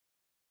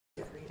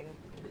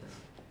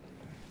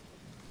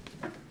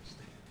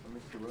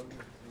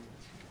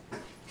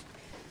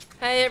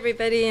Hi,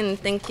 everybody, and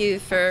thank you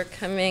for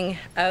coming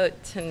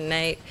out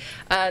tonight.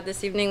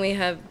 This evening we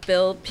have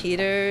Bill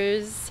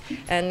Peters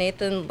and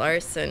Nathan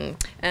Larson.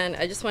 And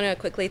I just want to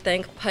quickly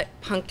thank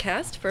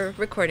Punkcast for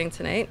recording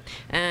tonight,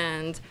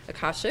 and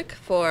Akashic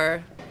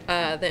for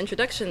the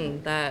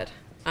introduction that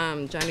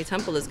Johnny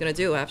Temple is going to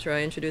do. After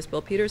I introduce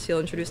Bill Peters, he'll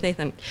introduce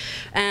Nathan.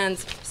 And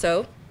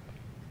so,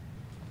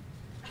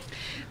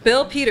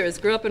 Bill Peters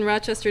grew up in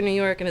Rochester, New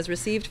York, and has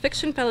received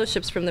fiction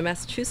fellowships from the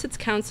Massachusetts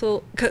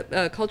Cultural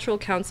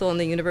Council and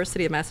the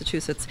University of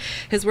Massachusetts.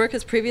 His work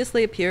has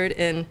previously appeared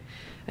in,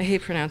 I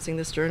hate pronouncing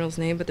this journal's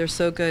name, but they're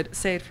so good.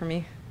 Say it for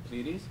me.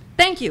 Please.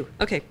 Thank you.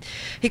 Okay.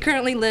 He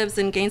currently lives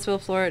in Gainesville,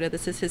 Florida.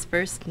 This is his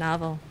first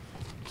novel.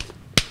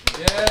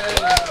 Yay!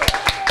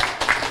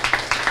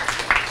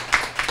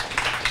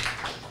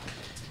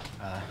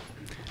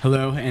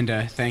 Hello, and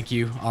thank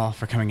you all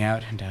for coming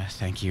out, and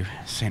thank you,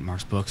 St.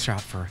 Mark's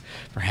Bookshop, for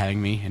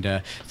having me,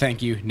 and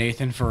thank you,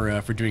 Nathan,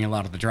 for doing a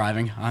lot of the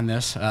driving on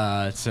this.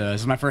 This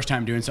is my first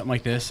time doing something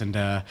like this, and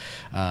yeah,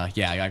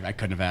 I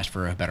couldn't have asked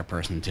for a better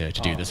person to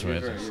do this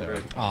with.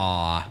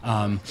 All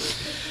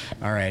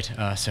right,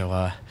 so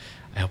I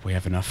hope we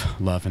have enough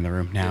love in the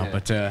room now. Yeah.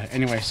 But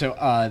anyway, so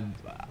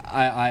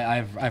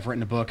I've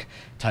written a book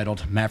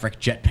titled Maverick,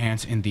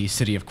 Jetpants in the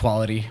City of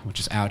Quality, which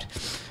is out.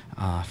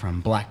 From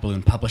Black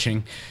Balloon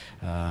Publishing,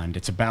 and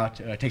it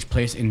takes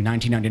place in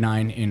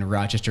 1999 in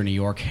Rochester, New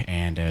York,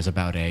 and is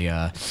about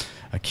a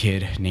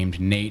kid named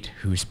Nate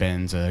who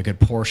spends a good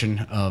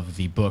portion of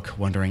the book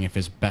wondering if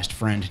his best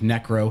friend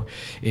Necro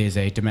is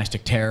a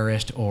domestic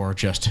terrorist or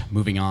just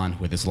moving on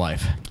with his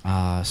life.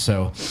 I'll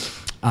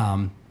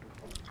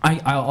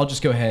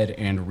just go ahead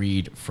and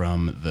read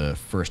from the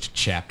first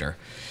chapter,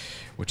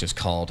 which is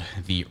called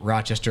The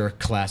Rochester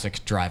Classic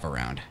Drive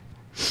Around.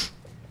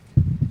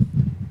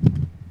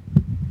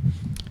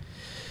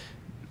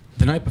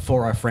 The night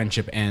before our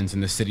friendship ends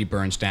and the city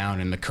burns down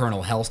and the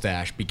Colonel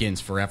Hellstash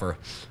begins forever,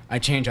 I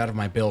change out of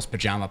my Bill's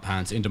pajama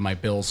pants into my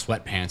Bill's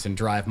sweatpants and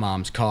drive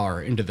Mom's car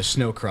into the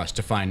snow crust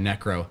to find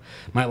Necro,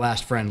 my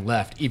last friend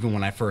left even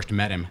when I first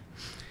met him.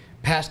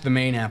 Past the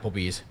main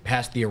Applebee's,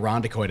 past the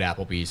Irondequoit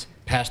Applebee's,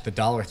 past the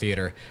Dollar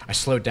Theater, I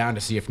slow down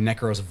to see if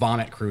Necro's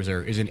vomit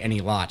cruiser is in any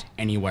lot,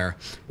 anywhere,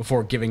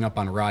 before giving up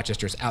on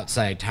Rochester's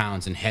outside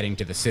towns and heading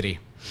to the city.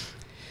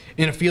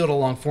 In a field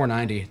along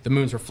 490, the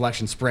moon's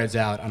reflection spreads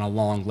out on a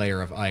long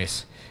layer of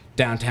ice.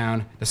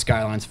 Downtown, the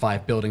Skyline's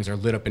 5 buildings are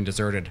lit up and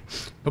deserted.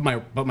 But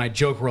my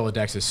joke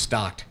Rolodex is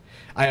stocked.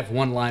 I have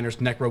one-liners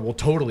Necro will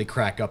totally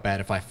crack up at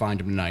if I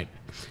find him tonight.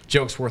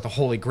 Jokes worth a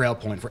holy grail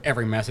point for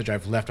every message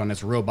I've left on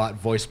his robot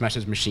voice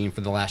message machine for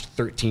the last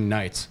 13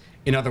 nights.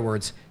 In other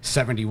words,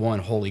 71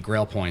 holy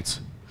grail points.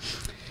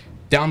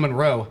 Down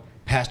Monroe,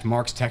 past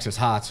Mark's Texas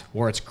Hots,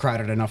 where it's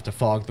crowded enough to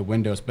fog the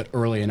windows but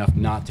early enough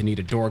not to need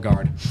a door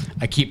guard,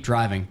 I keep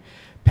driving.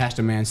 Past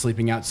a man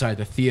sleeping outside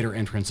the theater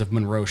entrance of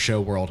Monroe Show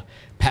World.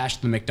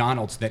 Past the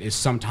McDonald's that is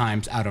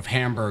sometimes out of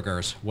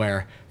hamburgers,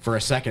 where, for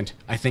a second,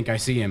 I think I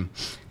see him.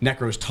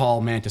 Necro's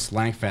tall Mantis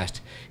Langfest,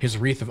 his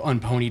wreath of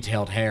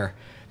unponytailed hair,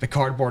 the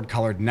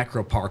cardboard-colored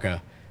Necro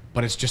parka,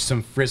 but it's just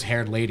some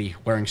frizz-haired lady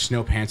wearing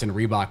snow pants and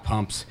Reebok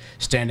pumps,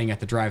 standing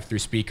at the drive-thru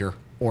speaker,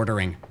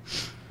 ordering.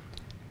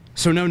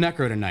 So no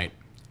Necro tonight.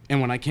 And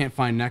when I can't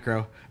find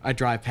Necro, I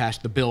drive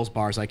past the Bills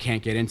bars I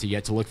can't get into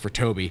yet to look for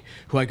Toby,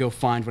 who I go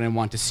find when I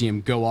want to see him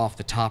go off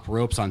the top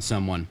ropes on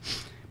someone.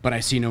 But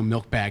I see no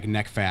milk bag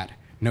neck fat,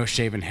 no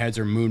shaven heads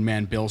or Moon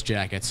Man Bills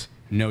jackets,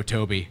 no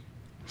Toby.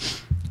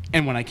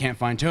 And when I can't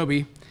find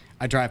Toby,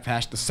 I drive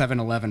past the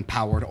 7-Eleven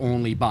powered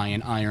only by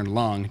an iron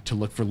lung to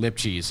look for Lip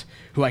Cheese,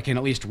 who I can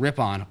at least rip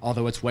on,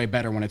 although it's way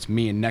better when it's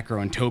me and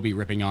Necro and Toby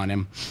ripping on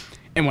him.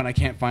 And when I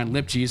can't find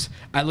Lip Cheese,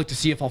 I look to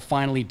see if I'll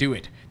finally do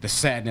it, the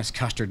sadness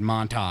custard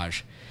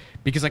montage.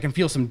 Because I can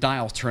feel some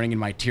dials turning in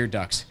my tear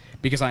ducts,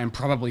 because I am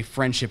probably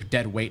friendship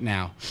dead weight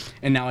now.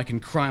 And now I can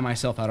cry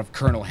myself out of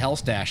Colonel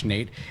Hellstash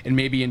Nate, and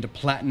maybe into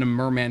Platinum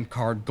Merman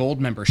Card Gold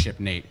membership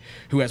Nate,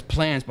 who has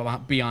plans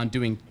beyond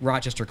doing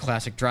Rochester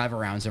Classic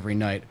drive-arounds every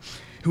night,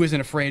 who isn't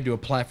afraid to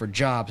apply for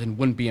jobs and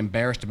wouldn't be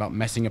embarrassed about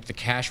messing up the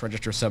cash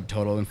register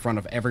subtotal in front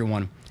of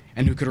everyone,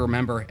 and who could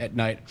remember at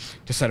night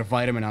to set a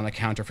vitamin on the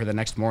counter for the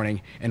next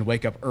morning and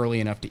wake up early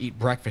enough to eat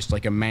breakfast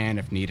like a man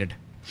if needed.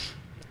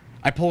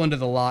 I pull into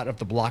the lot of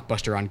the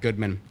Blockbuster on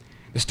Goodman.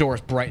 The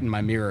stores brighten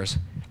my mirrors.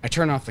 I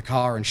turn off the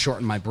car and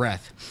shorten my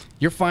breath.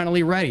 "You're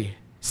finally ready,"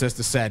 says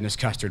the Sadness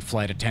Custard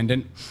flight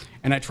attendant.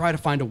 And I try to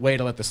find a way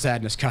to let the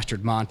Sadness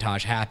Custard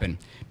montage happen,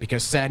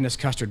 because Sadness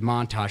Custard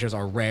montages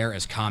are rare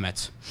as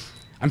comets.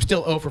 I'm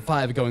still 0 for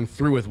 5 going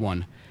through with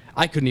one.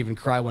 I couldn't even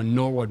cry when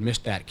Norwood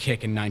missed that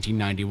kick in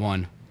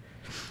 1991.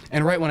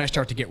 And right when I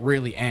start to get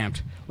really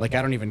amped, like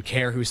I don't even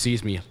care who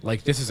sees me,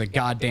 like this is a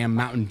goddamn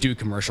Mountain Dew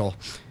commercial,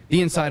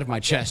 the inside of my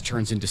chest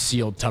turns into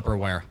sealed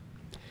Tupperware.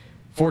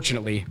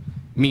 Fortunately,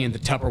 me and the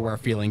Tupperware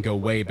feeling go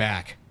way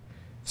back.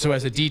 So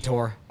as a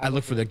detour, I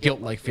look for the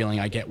guilt-like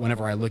feeling I get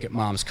whenever I look at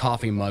Mom's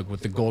coffee mug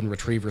with the golden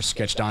retriever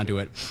sketched onto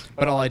it,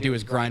 but all I do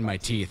is grind my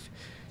teeth.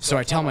 So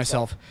I tell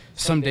myself,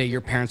 someday your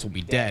parents will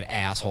be dead,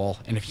 asshole,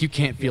 and if you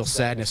can't feel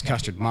sadness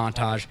custard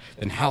montage,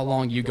 then how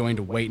long are you going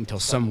to wait until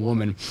some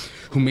woman,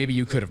 who maybe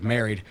you could have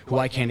married, who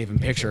I can't even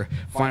picture,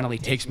 finally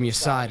takes me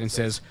aside and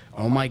says,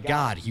 "Oh my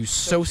God, you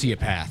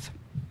sociopath."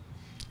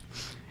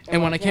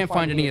 And when I can't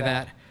find any of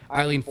that,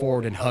 I lean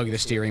forward and hug the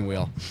steering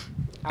wheel.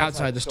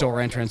 Outside the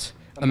store entrance,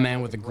 a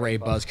man with a gray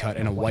buzz cut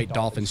and a white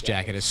Dolphins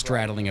jacket is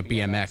straddling a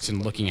BMX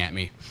and looking at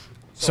me.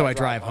 So I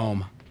drive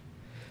home.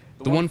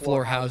 The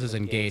one-floor houses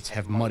and gates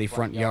have muddy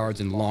front yards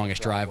and longish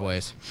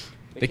driveways.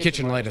 The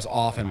kitchen light is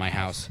off in my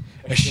house,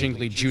 a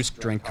shingly juice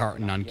drink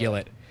carton on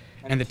Gillet,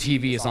 and the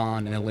TV is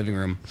on in the living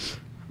room.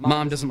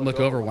 Mom doesn't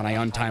look over when I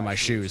untie my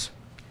shoes.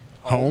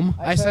 "Home?"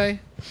 I say.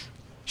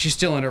 She's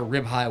still in her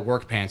rib-high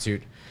work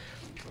pantsuit,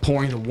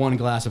 pouring the one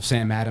glass of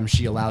Sam Adams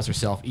she allows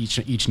herself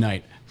each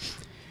night.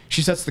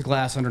 She sets the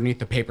glass underneath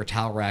the paper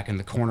towel rack in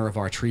the corner of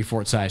our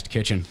tree-fort-sized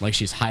kitchen, like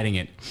she's hiding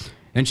it.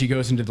 Then she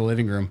goes into the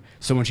living room,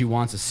 so when she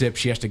wants a sip,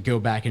 she has to go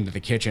back into the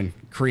kitchen,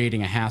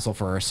 creating a hassle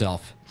for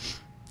herself.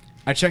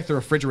 I check the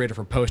refrigerator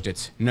for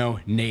Post-its. No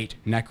Nate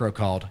Necro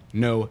called.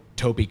 No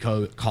Toby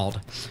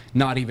called.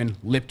 Not even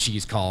Lip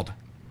Cheese called.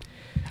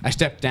 I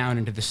step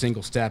down the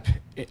single step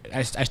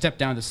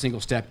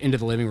into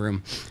the living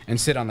room and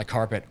sit on the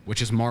carpet,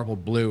 which is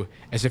marbled blue,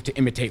 as if to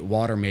imitate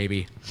water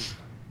maybe.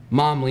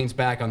 Mom leans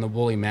back on the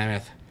woolly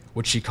mammoth,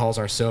 which she calls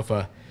our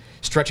sofa,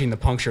 stretching the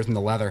punctures in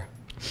the leather.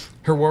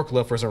 Her work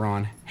loafers are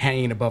on,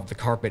 hanging above the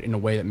carpet in a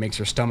way that makes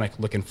her stomach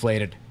look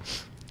inflated.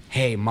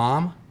 "Hey,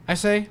 Mom," I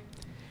say.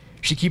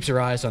 She keeps her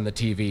eyes on the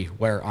TV,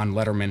 where, on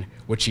Letterman,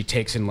 which she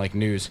takes in like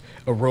news,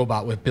 a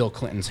robot with Bill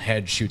Clinton's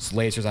head shoots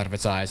lasers out of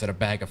its eyes at a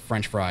bag of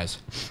French fries.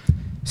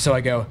 So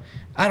I go,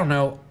 "I don't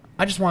know,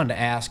 I just wanted to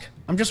ask.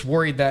 I'm just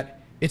worried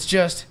that,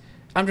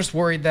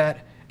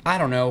 I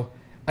don't know.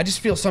 I just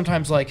feel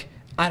sometimes like,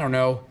 I don't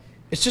know.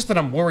 It's just that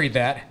I'm worried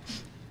that..."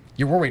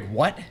 "You're worried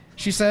what?"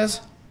 she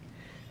says.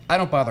 I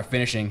don't bother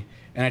finishing,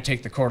 and I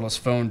take the cordless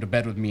phone to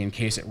bed with me in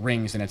case it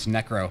rings and it's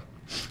Necro.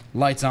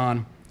 Lights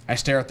on. I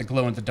stare at the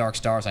glow-in-the-dark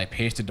stars I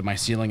pasted to my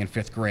ceiling in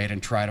 5th grade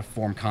and try to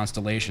form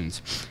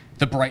constellations.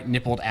 The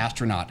bright-nippled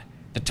astronaut,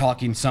 the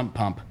talking sump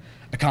pump,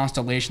 a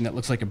constellation that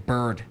looks like a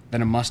bird,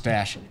 then a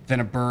mustache,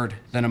 then a bird,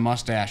 then a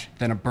mustache,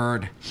 then a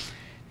bird.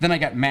 Then I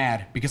got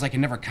mad because I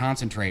can never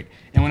concentrate,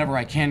 and whenever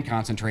I can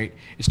concentrate,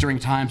 it's during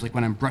times like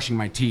when I'm brushing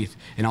my teeth,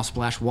 and I'll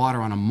splash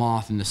water on a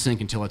moth in the sink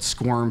until it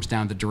squirms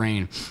down the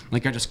drain,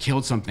 like I just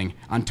killed something,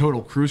 on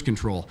total cruise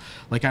control,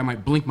 like I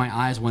might blink my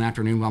eyes one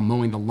afternoon while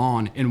mowing the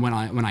lawn, and when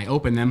I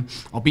open them,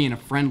 I'll be in a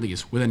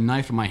Friendly's with a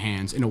knife in my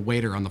hands and a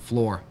waiter on the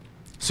floor.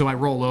 So I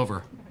roll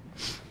over.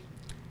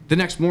 The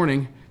next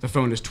morning, the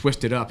phone is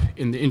twisted up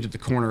into the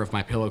corner of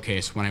my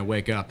pillowcase when I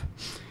wake up,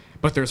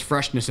 but there's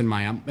freshness in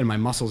my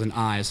muscles and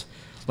eyes,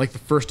 like the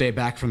first day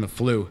back from the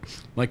flu,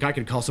 like I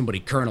could call somebody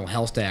Colonel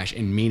Hellstash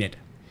and mean it.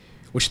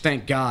 Which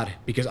thank God,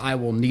 because I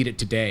will need it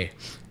today.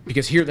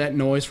 Because hear that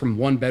noise from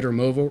one bedroom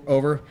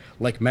over,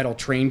 like metal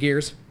train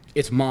gears?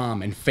 It's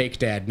Mom and fake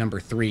dad number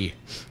 3.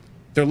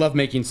 Their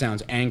lovemaking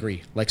sounds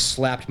angry, like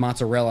slapped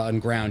mozzarella on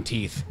ground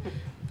teeth.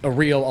 A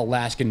real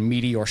Alaskan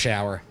meteor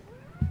shower.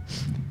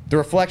 The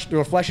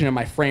reflection in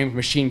my framed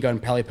machine gun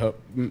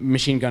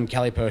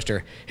Kelly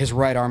poster, his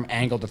right arm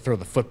angled to throw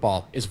the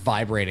football, is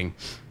vibrating.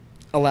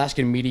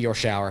 Alaskan meteor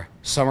shower,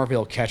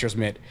 Somerville catcher's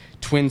mitt,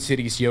 Twin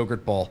Cities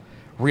yogurt bowl,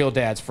 real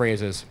dad's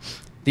phrases.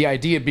 The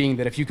idea being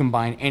that if you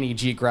combine any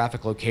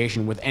geographic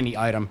location with any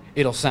item,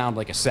 it'll sound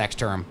like a sex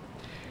term.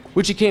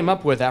 Which he came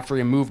up with after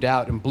he moved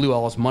out and blew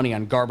all his money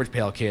on Garbage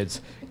Pail Kids,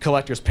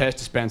 collector's pest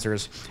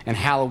dispensers, and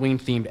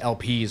Halloween-themed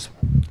LPs.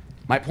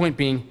 My point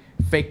being,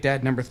 fake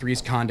dad number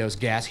 3's condo's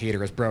gas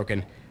heater is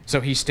broken, so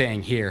he's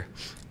staying here.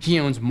 He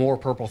owns more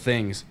purple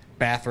things,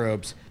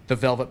 bathrobes, the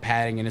velvet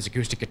padding in his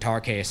acoustic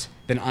guitar case,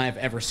 than I've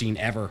ever seen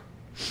ever.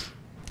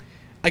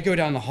 I go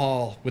down the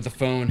hall with the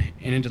phone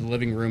and into the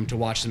living room to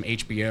watch some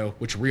HBO,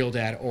 which real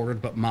dad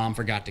ordered but Mom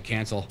forgot to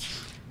cancel.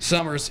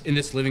 Summers, in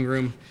this living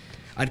room,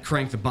 I'd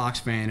crank the box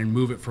fan and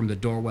move it from the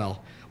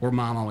doorwell, where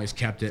Mom always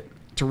kept it,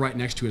 to right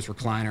next to his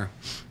recliner,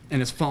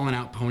 and his fallen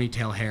out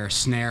ponytail hair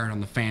snared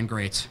on the fan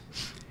grates.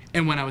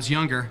 And when I was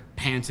younger,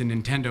 pants and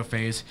Nintendo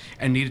phase,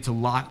 and needed to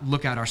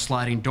look out our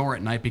sliding door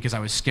at night because I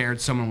was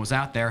scared someone was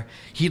out there,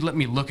 he'd let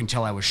me look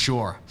until I was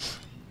sure.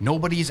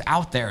 "Nobody's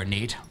out there,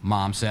 Nate,"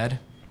 Mom said.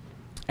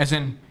 As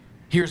in,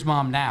 here's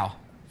Mom now,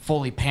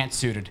 fully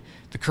pantsuited,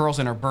 the curls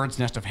in her bird's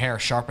nest of hair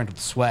sharpened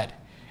with sweat,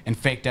 and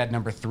fake dad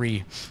number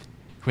 3,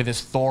 with his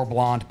Thor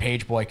blonde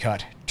page boy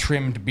cut,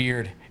 trimmed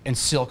beard, and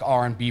silk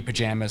R&B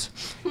pajamas,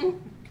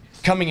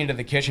 coming into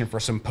the kitchen for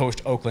some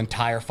post-Oakland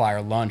tire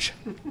fire lunch.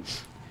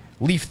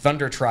 Leaf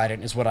Thunder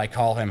Trident is what I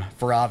call him,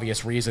 for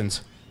obvious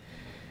reasons.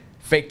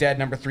 Fake dad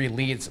number 3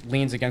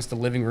 leans against the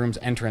living room's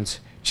entrance,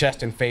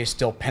 chest and face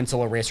still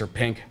pencil eraser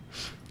pink.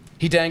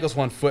 He dangles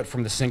one foot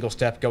from the single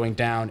step going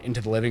down into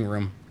the living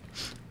room.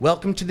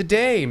 "Welcome to the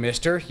day,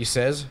 mister," he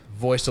says,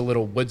 voice a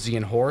little woodsy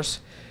and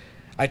hoarse.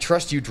 "I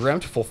trust you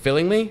dreamt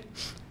fulfillingly,"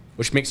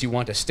 which makes you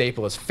want to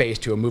staple his face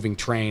to a moving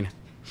train.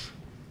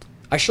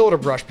 I shoulder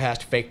brush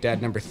past fake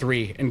dad number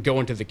 3 and go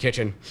into the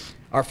kitchen,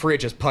 Our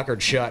fridge is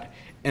puckered shut,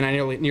 and I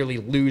nearly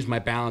lose my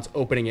balance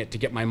opening it to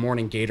get my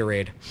morning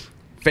Gatorade.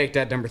 Fake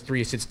Dad number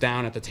 3 sits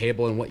down at the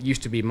table in what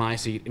used to be my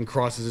seat and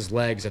crosses his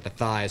legs at the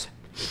thighs.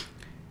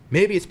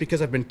 Maybe it's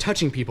because I've been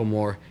touching people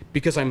more,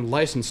 because I'm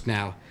licensed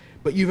now,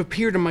 but you've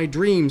appeared in my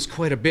dreams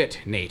quite a bit,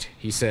 Nate,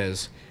 he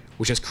says,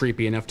 which is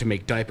creepy enough to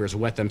make diapers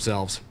wet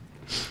themselves.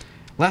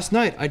 Last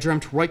night, I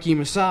dreamt Reiki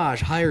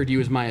Massage hired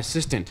you as my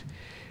assistant.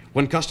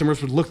 When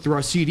customers would look through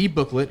our CD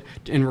booklet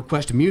and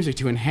request music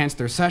to enhance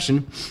their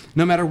session,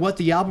 no matter what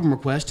the album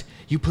request,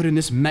 you put in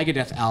this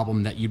Megadeth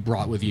album that you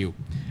brought with you.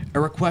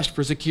 A request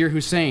for Zakir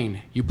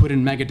Hussain, you put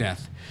in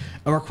Megadeth.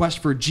 A request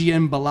for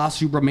G.M.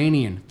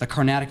 Balasubramanian, the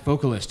Carnatic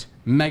vocalist,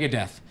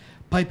 Megadeth,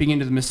 piping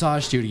into the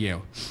massage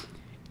studio.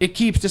 It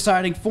keeps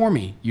deciding for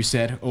me, you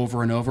said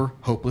over and over,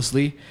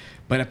 hopelessly,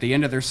 but at the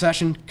end of their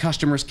session,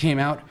 customers came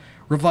out,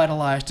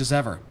 revitalized as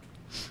ever.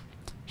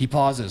 He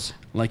pauses,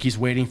 like he's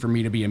waiting for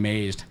me to be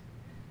amazed.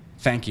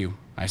 Thank you,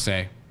 I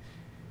say.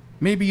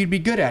 Maybe you'd be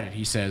good at it,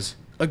 he says.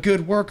 A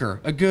good worker,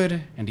 a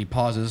good, and he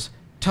pauses,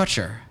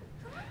 toucher.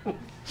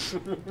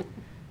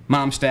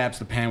 Mom stabs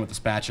the pan with the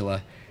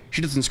spatula.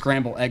 She doesn't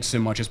scramble eggs so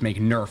much as make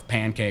Nerf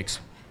pancakes.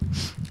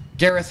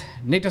 Gareth,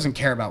 Nate doesn't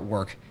care about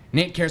work.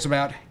 Nate cares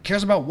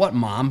about what,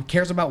 Mom?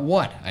 Cares about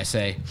what, I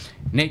say.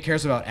 Nate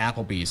cares about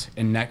Applebee's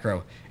and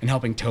Necro and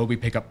helping Toby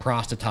pick up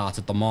prostitutes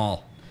at the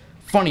mall.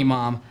 Funny,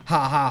 Mom. Ha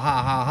ha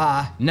ha ha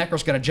ha.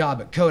 Necro's got a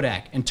job at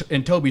Kodak,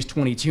 and Toby's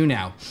 22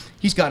 now.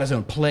 He's got his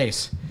own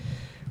place.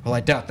 Well, I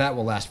doubt that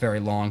will last very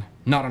long.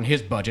 Not on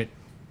his budget.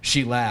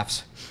 She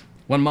laughs.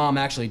 When Mom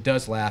actually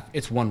does laugh,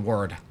 it's one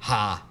word.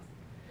 Ha.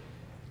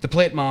 The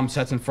plate Mom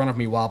sets in front of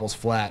me wobbles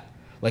flat,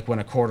 like when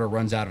a quarter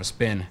runs out of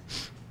spin.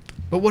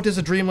 But what does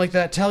a dream like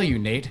that tell you,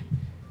 Nate?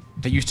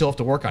 That you still have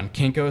to work on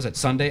Kinko's at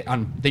Sunday?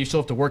 That you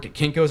still have to work at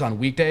Kinko's on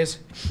weekdays?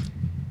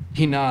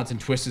 He nods and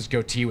twists his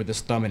goatee with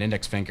his thumb and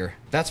index finger.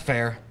 That's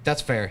fair,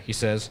 he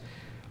says.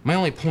 My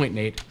only point,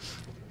 Nate,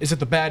 is that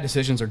the bad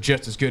decisions are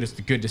just as good as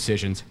the good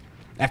decisions.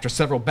 After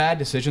several bad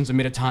decisions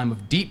amid a time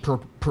of deep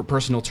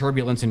personal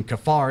turbulence in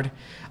Cafard,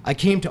 I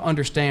came to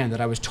understand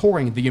that I was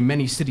touring the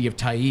Yemeni city of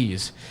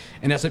Taiz,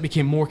 and as I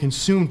became more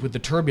consumed with the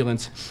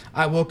turbulence,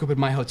 I woke up in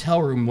my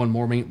hotel room one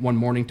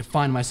morning to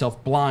find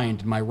myself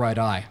blind in my right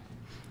eye.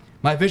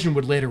 My vision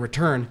would later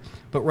return,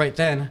 but right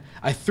then,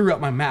 I threw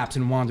out my maps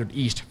and wandered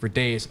east for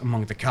days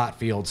among the cot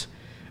fields.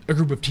 A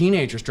group of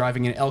teenagers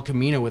driving an El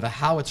Camino with a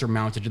howitzer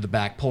mounted to the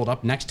back pulled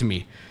up next to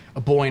me.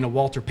 A boy in a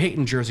Walter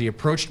Payton jersey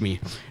approached me,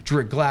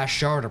 drew a glass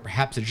shard or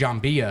perhaps a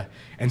jambia,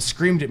 and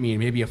screamed at me in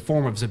maybe a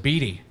form of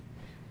Zabidi.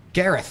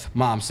 Gareth,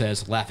 Mom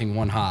says, laughing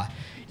one ha.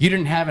 You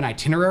didn't have an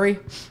itinerary?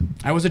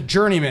 I was a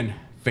journeyman,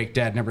 Fake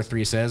Dad number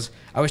 3 says.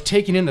 I was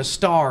taking in the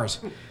stars.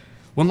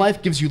 When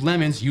life gives you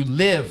lemons, you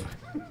live.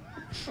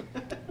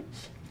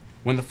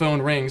 When the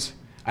phone rings,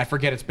 I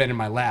forget it's been in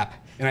my lap,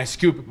 and I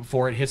scoop it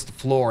before it hits the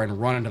floor and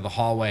run into the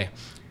hallway.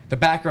 The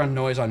background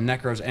noise on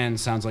Necro's end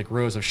sounds like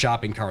rows of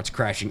shopping carts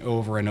crashing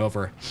over and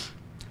over.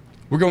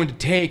 We're going to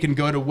take and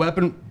go to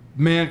Weapon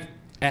Man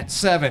at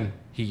 7,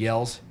 he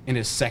yells in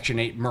his Section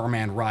 8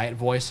 Merman riot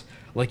voice,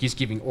 like he's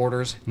giving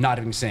orders, not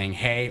even saying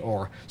hey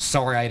or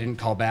sorry I didn't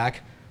call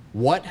back.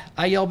 What?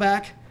 I yell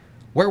back.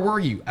 Where were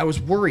you? I was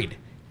worried.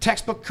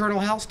 Textbook Colonel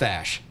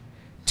Hellstash.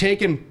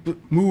 Take and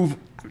move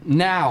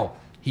now,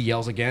 he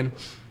yells again.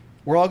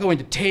 We're all going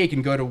to take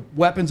and go to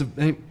Weapons of...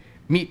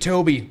 Meet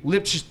Toby,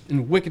 Lipsch,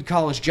 and Wicked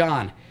College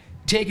John.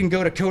 Take and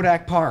go to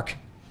Kodak Park.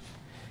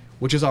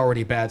 Which is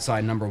already bad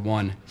sign number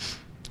 1.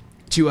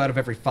 2 out of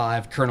every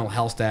 5 Colonel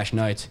Hellstash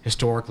nights,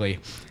 historically,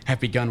 have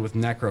begun with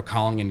Necro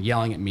calling and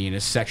yelling at me in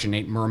his Section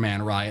 8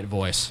 Merman riot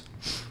voice.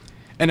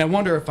 And I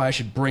wonder if I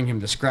should bring him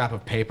the scrap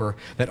of paper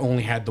that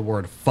only had the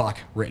word fuck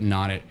written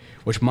on it,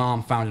 which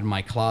Mom found in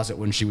my closet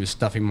when she was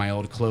stuffing my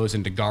old clothes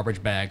into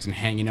garbage bags and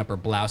hanging up her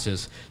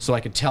blouses so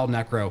I could tell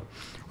Necro,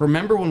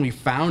 remember when we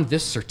found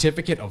this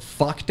certificate of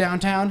fuck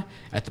downtown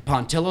at the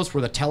Pontillos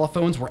where the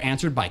telephones were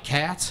answered by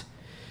cats?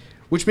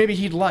 Which maybe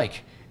he'd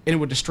like, and it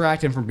would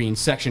distract him from being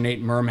Section 8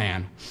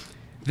 Merman.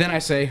 Then I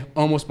say,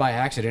 almost by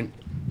accident,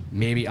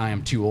 maybe I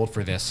am too old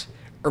for this.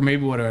 Or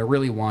maybe what I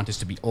really want is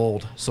to be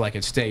old so I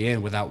can stay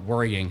in without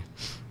worrying.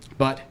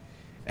 But,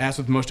 as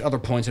with most other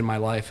points in my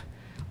life,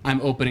 I'm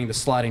opening the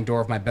sliding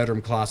door of my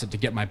bedroom closet to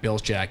get my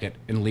Bills jacket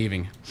and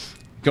leaving.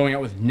 Going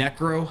out with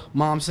Necro,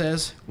 Mom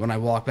says, when I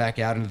walk back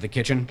out into the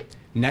kitchen.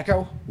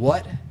 Necro?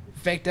 What?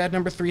 Fake Dad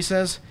number 3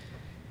 says.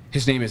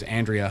 His name is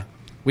Andrea.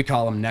 We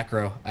call him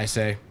Necro, I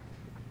say.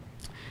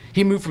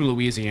 He moved from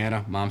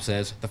Louisiana, Mom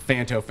says, the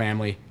Fanto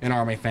family, an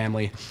army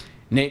family.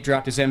 Nate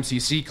dropped his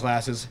MCC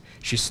classes.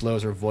 She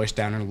slows her voice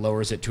down and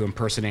lowers it to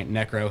impersonate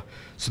Necro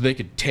so they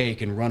could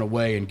take and run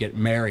away and get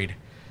married.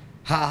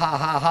 Ha ha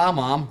ha ha,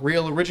 Mom.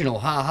 Real original.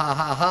 Ha ha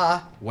ha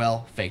ha.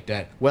 Well, Fake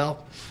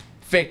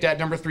Dad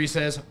number 3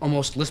 says,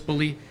 almost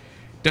lispily,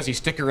 does he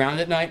stick around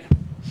at night?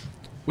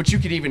 Which you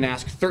could even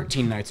ask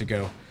 13 nights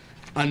ago.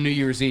 On New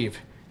Year's Eve,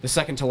 the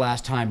second to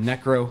last time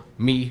Necro,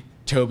 me,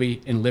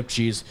 Toby, and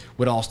Lipschitz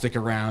would all stick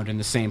around in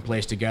the same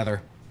place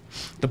together.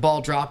 The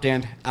ball dropped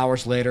and,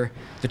 hours later,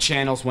 the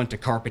channels went to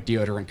carpet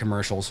deodorant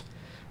commercials.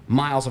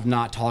 Miles of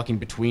not talking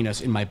between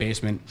us in my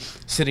basement,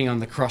 sitting on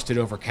the crusted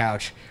over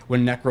couch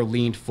when Necro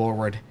leaned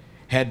forward,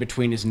 head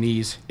between his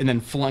knees, and then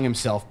flung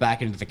himself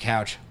back into the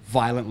couch,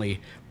 violently,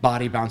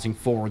 body bouncing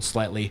forward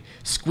slightly,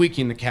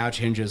 squeaking the couch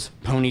hinges,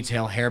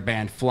 ponytail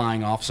hairband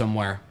flying off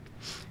somewhere.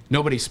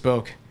 Nobody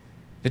spoke.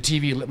 The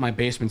TV lit my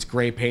basement's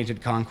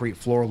gray-painted concrete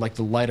floor like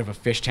the light of a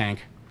fish tank.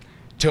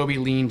 Toby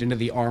leaned into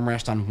the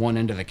armrest on one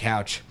end of the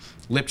couch.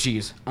 Lip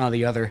Cheese, on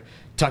the other,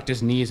 tucked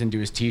his knees into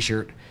his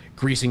t-shirt,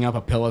 greasing up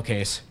a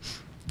pillowcase.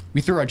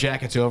 We threw our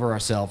jackets over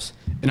ourselves,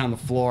 and on the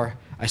floor,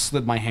 I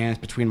slid my hands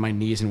between my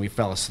knees and we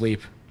fell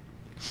asleep.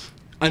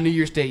 On New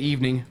Year's Day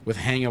evening, with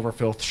hangover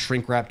filth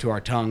shrink-wrapped to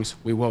our tongues,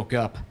 we woke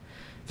up.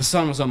 The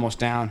sun was almost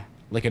down,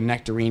 like a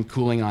nectarine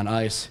cooling on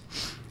ice.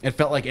 It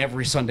felt like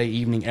every Sunday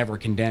evening ever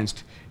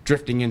condensed,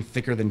 drifting in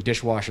thicker than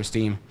dishwasher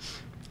steam.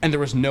 And there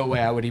was no way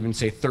I would even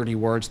say 30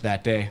 words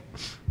that day.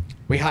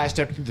 We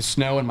high-stepped through the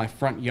snow in my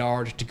front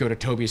yard to go to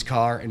Toby's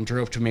car and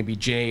drove to maybe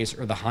Jay's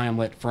or the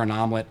Heimlet for an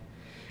omelet.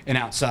 And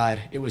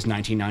outside, it was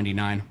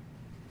 1999.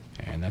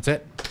 And that's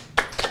it.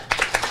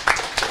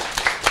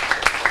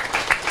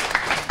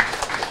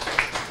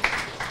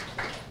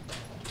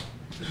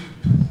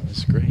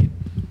 That's great.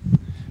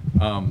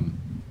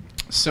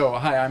 So,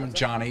 hi, I'm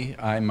Johnny.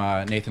 I'm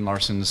Nathan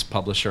Larson's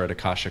publisher at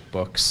Akashic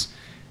Books.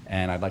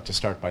 And I'd like to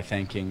start by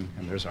thanking,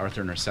 and there's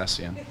Arthur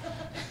Nersessian.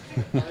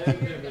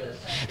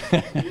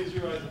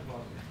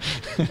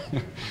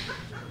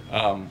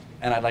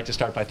 And I'd like to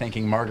start by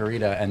thanking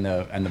Margarita and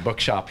the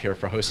Bookshop here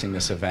for hosting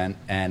this event.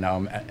 And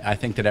I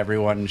think that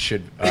everyone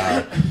should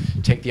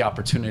take the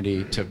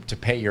opportunity to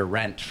pay your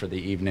rent for the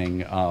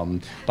evening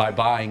by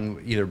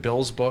buying either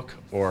Bill's book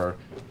or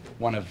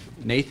one of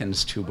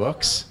Nathan's 2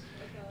 books.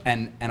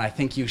 And I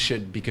think you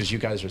should, because you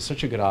guys are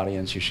such a good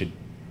audience, you should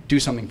do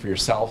something for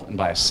yourself and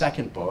buy a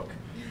second book.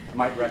 I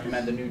might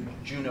recommend the new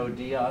Juno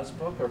Diaz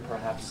book or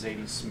perhaps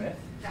Zadie Smith.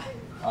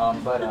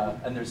 And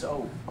there's,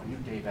 a new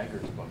Dave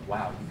Eggers book.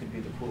 Wow, you could be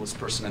the coolest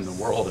person in the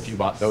world if you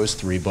bought those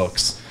 3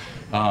 books.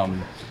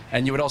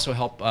 And you would also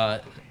help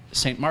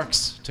St.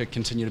 Mark's to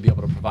continue to be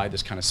able to provide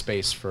this kind of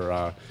space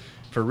for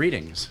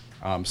readings.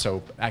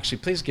 So actually,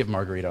 please give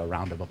Margarita a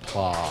round of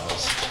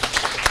applause.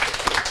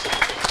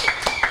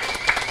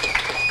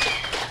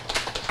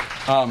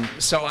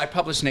 So I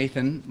published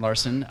Nathan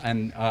Larson,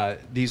 and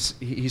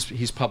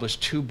he's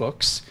published 2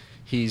 books.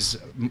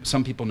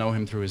 Some people know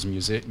him through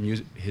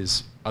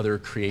his other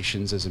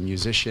creations as a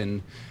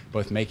musician,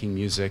 both making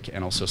music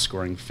and also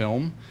scoring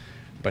film.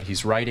 But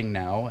he's writing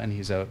now, and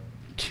he's a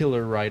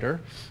killer writer.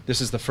 This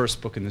is the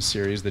first book in the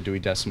series, The Dewey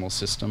Decimal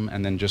System,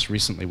 and then just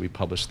recently we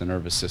published The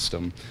Nervous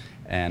System.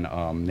 And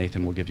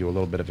Nathan will give you a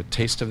little bit of a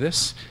taste of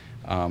this,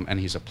 and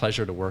he's a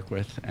pleasure to work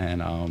with.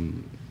 And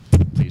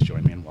please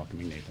join me in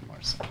welcoming Nathan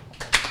Larson.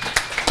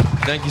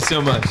 Thank you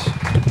so much.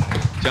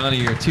 Johnny,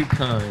 you're too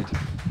kind.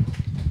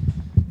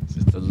 This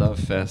is the love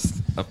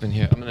fest up in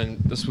here.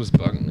 This was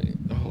bugging me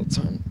the whole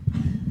time.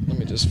 Let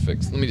me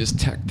just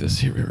tech this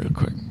here real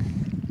quick.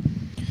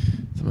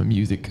 I'm a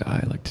music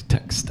guy, I like to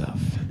tech stuff.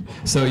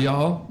 So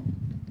y'all,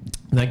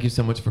 thank you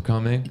so much for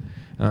coming.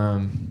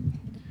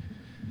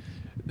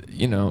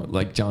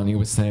 Like Johnny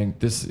was saying,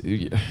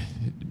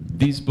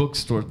 these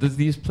bookstores,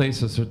 these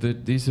places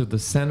these are the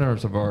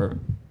centers of our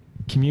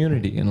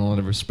community in a lot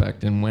of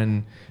respect. And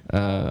when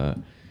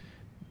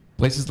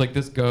places like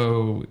this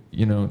go,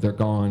 they're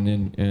gone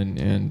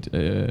and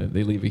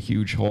they leave a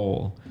huge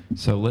hole.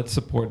 So let's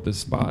support this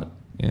spot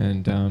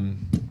and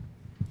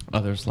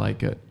others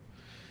like it.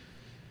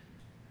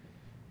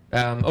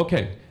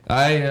 Okay,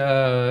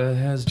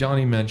 as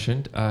Johnny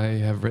mentioned, I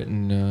have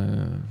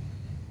written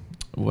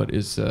what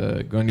is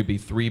going to be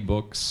 3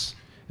 books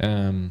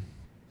in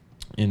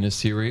a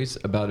series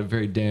about a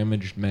very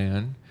damaged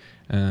man.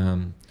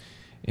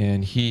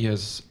 And he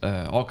has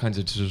all kinds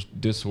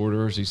of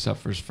disorders. He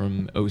suffers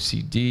from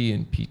OCD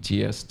and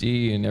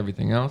PTSD and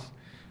everything else.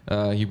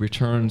 He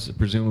returns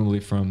presumably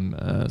from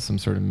some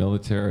sort of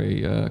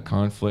military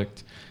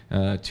conflict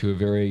to a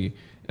very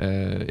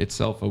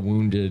itself a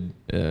wounded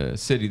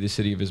city, the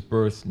city of his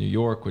birth, New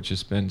York, which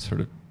has been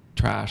sort of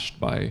trashed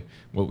by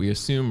what we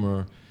assume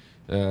are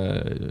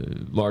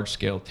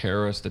large-scale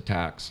terrorist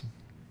attacks,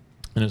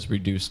 and is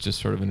reduced to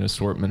sort of an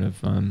assortment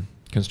of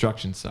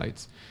construction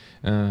sites.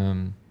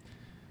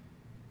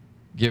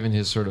 Given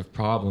his sort of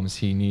problems,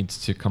 he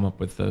needs to come up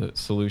with a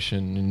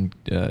solution, and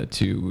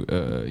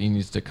he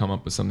needs to come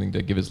up with something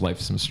to give his life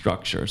some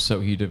structure.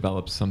 So he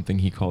develops something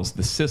he calls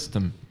the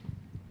system,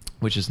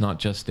 which is not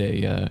just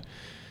a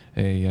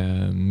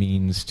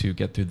means to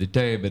get through the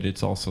day, but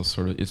it's also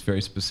it's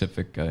very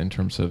specific in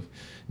terms of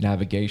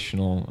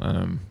navigational.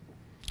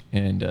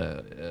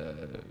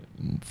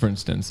 For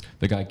instance,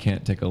 the guy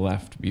can't take a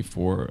left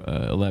before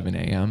 11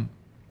 a.m.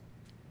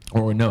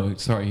 Or no,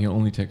 sorry, he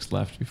only takes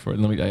left before.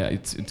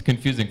 It's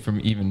confusing for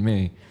even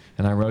me,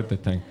 and I wrote the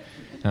thing.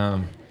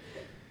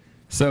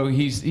 So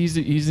he's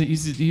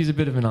a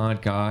bit of an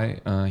odd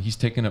guy. He's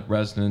taken up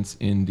residence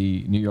in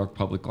the New York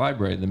Public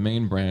Library, the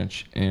main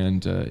branch,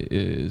 and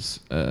is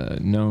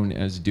known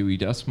as Dewey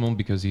Decimal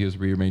because he is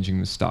rearranging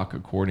the stock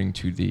according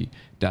to the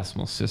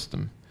decimal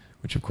system,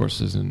 which of course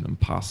is an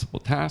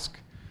impossible task,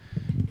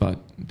 but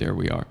there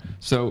we are.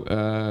 So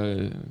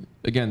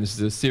again, this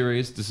is a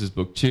series. This is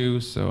book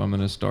 2, so I'm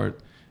going to start.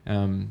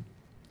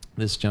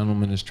 This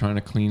gentleman is trying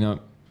to clean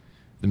up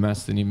the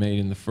mess that he made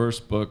in the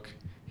first book.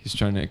 He's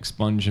trying to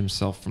expunge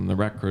himself from the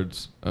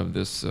records of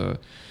this,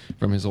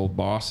 from his old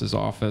boss's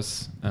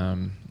office.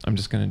 I'm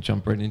just going to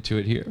jump right into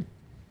it here.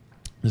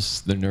 This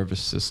is the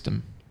nervous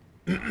system.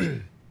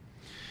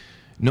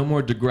 No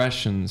more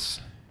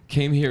digressions.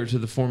 Came here to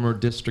the former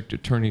district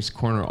attorney's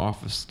corner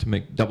office to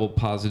make double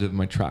positive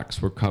my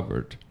tracks were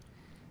covered.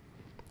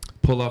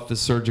 Pull off the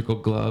surgical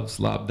gloves,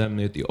 lob them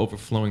at the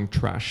overflowing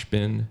trash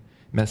bin.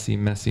 Messy,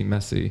 messy,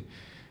 messy.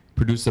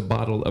 Produce a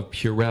bottle of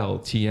Purell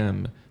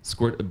TM,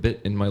 squirt a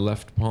bit in my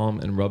left palm,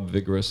 and rub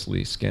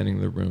vigorously,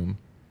 scanning the room.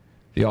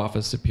 The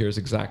office appears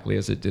exactly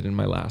as it did in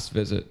my last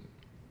visit.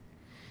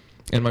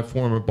 And my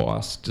former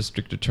boss,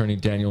 District Attorney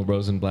Daniel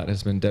Rosenblatt,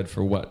 has been dead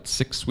for what,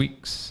 6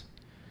 weeks?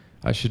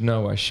 I should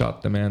know, I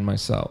shot the man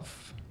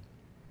myself.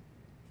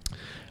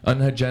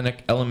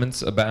 Unhygienic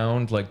elements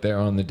abound like they're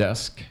on the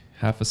desk.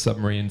 Half a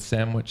submarine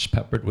sandwich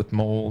peppered with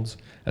molds,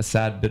 a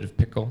sad bit of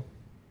pickle.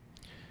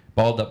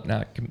 Balled up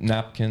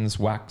napkins,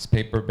 wax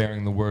paper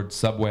bearing the word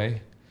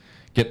Subway.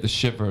 Get the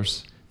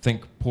shivers.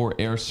 Think poor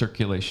air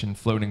circulation,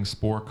 floating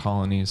spore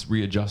colonies.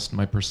 Readjust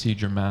my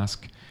procedure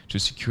mask to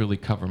securely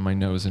cover my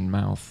nose and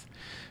mouth.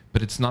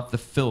 But it's not the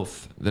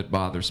filth that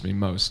bothers me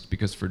most,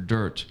 because for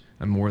dirt,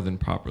 I'm more than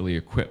properly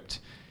equipped.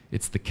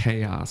 It's the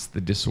chaos,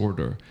 the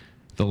disorder,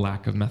 the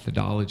lack of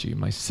methodology.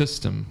 My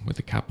system, with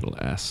a capital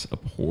S,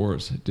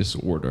 abhors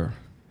disorder.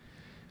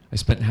 I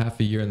spent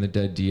half a year in the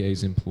dead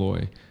DA's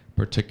employ,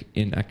 partook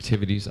in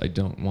activities I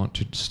don't want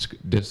to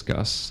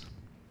discuss.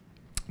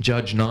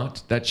 Judge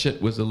not, that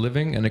shit was a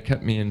living, and it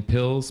kept me in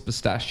pills,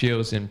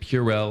 pistachios, and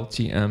Purell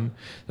TM,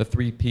 the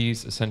 3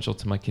 Ps essential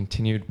to my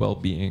continued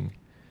well-being.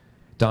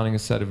 Donning a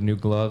set of new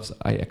gloves,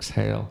 I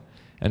exhale,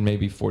 and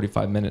maybe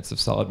 45 minutes of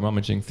solid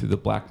rummaging through the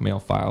blackmail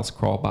files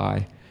crawl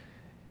by,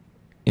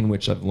 in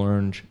which I've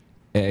learned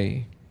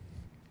A.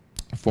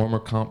 Former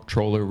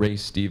comptroller Ray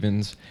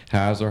Stevens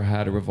has or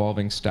had a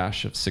revolving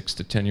stash of 6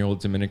 to 10-year-old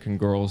Dominican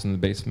girls in the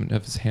basement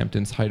of his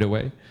Hamptons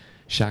hideaway,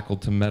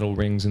 shackled to metal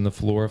rings in the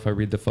floor, if I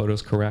read the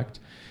photos correct.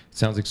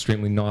 Sounds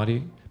extremely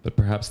naughty, but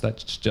perhaps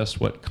that's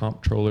just what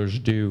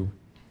comptrollers do.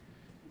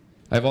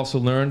 I've also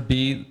learned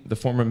B, the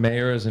former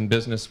mayor is in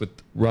business with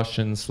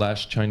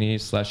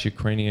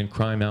Russian/Chinese/Ukrainian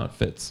crime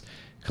outfits,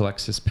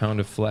 collects his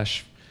pound of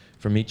flesh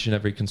from each and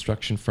every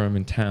construction firm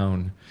in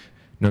town.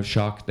 No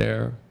shock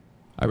there.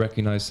 I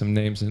recognize some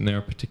names in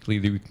there,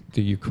 particularly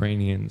the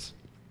Ukrainians.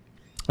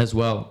 As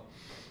well,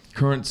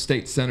 current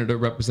state senator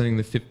representing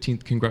the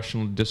 15th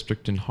Congressional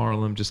District in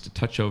Harlem, just a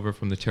touch over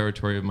from the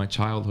territory of my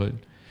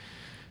childhood.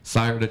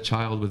 Sired a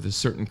child with a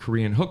certain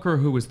Korean hooker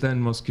who was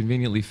then most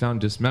conveniently found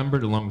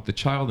dismembered along with the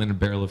child in a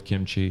barrel of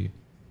kimchi.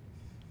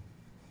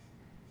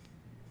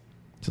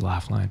 It's a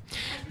laugh line.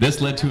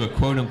 This led to a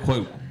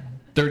quote-unquote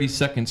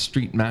 32nd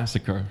Street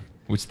massacre,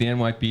 which the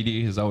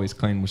NYPD has always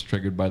claimed was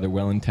triggered by their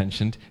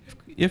well-intentioned,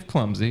 if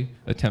clumsy,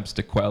 attempts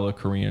to quell a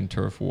Korean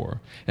turf war.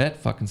 Et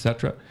fucking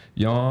cetera.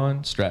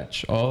 Yawn,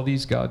 stretch. All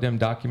these goddamn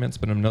documents,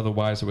 but I'm none the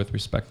wiser with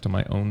respect to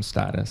my own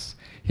status.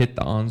 Hit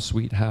the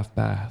ensuite half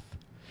bath.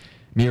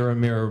 Mirror,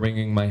 mirror,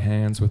 wringing my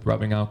hands with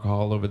rubbing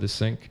alcohol over the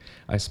sink,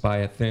 I spy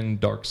a thin,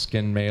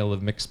 dark-skinned male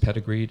of mixed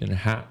pedigree in a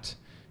hat,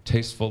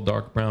 tasteful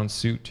dark brown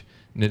suit,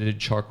 knitted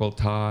charcoal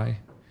tie,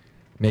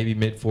 maybe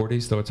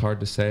mid-40s, though it's hard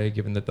to say,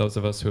 given that those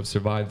of us who have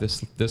survived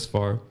this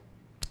far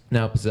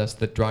now possess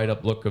the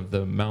dried-up look of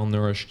the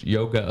malnourished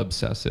yoga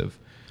obsessive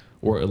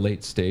or a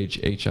late-stage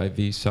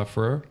HIV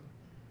sufferer.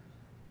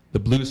 The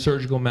blue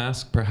surgical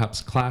mask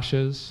perhaps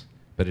clashes,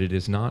 but it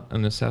is not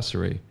an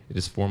accessory. It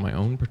is for my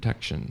own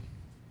protection.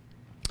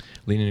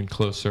 Leaning in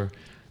closer,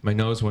 my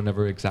nose will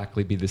never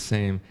exactly be the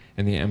same,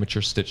 and the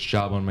amateur stitch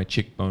job on my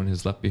cheekbone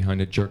has left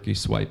behind a jerky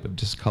swipe of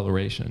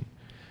discoloration.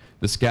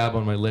 The scab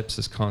on my lips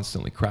is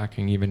constantly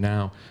cracking even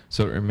now,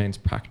 so it remains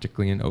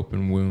practically an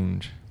open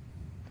wound.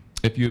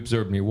 If you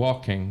observed me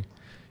walking,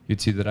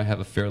 you'd see that I have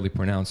a fairly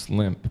pronounced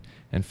limp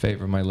and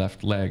favor my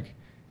left leg.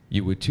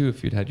 You would too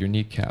if you'd had your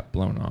kneecap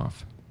blown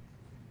off.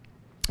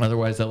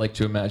 Otherwise, I like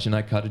to imagine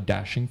I caught a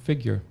dashing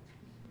figure.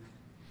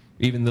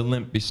 Even the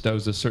limp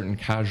bestows a certain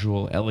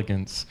casual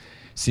elegance.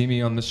 See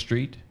me on the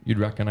street, you'd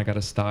reckon I got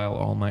a style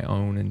all my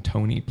own and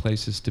Tony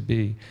places to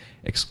be.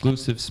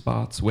 Exclusive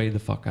spots way the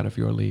fuck out of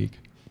your league.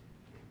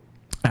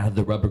 Add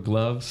the rubber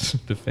gloves,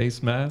 the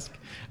face mask.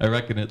 I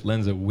reckon it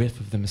lends a whiff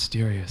of the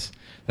mysterious.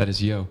 That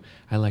is, yo,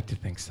 I like to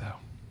think so.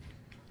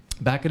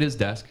 Back at his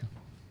desk,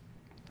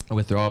 I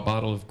withdraw a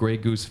bottle of Grey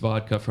Goose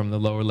vodka from the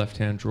lower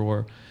left-hand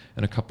drawer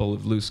and a couple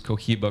of loose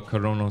Cohiba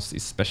Coronos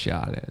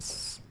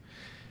Especiales.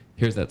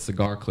 Here's that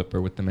cigar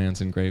clipper with the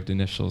man's engraved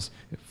initials.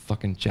 You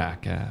fucking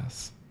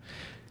jackass.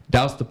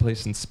 Douse the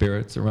place in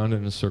spirits, around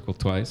in a circle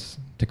twice.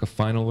 Take a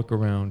final look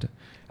around.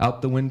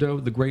 Out the window,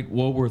 the great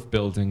Woolworth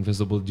building,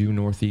 visible due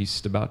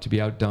northeast, about to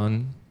be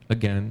outdone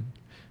again,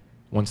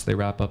 once they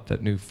wrap up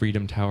that new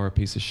Freedom Tower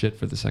piece of shit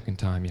for the second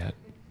time yet.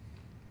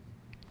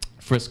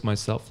 Frisk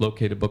myself,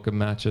 locate a book of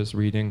matches,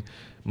 reading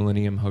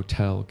Millennium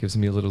Hotel, gives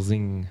me a little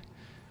zing.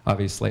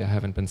 Obviously, I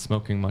haven't been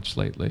smoking much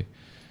lately.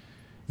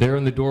 There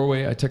in the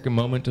doorway, I take a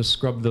moment to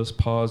scrub those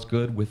paws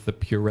good with the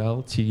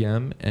Purell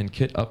TM and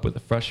kit up with a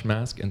fresh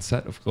mask and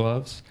set of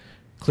gloves,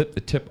 clip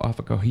the tip off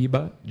a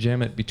Cohiba,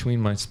 jam it between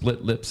my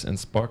split lips and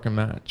spark a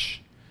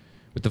match.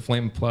 With the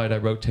flame applied, I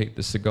rotate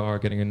the cigar,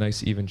 getting a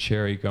nice even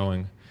cherry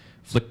going.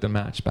 Flick the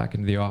match back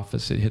into the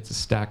office. It hits a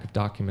stack of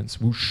documents.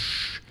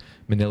 Whoosh!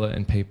 Manila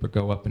and paper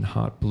go up in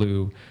hot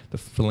blue. The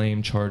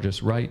flame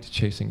charges right,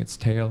 chasing its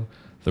tail.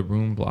 The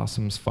room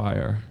blossoms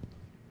fire.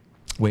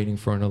 Waiting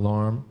for an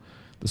alarm.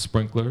 The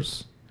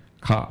sprinklers.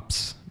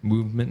 Cops.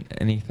 Movement.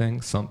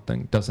 Anything.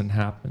 Something. Doesn't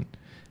happen.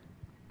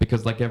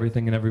 Because like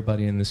everything and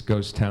everybody in this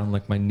ghost town,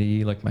 like my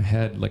knee, like my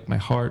head, like my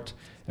heart,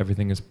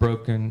 everything is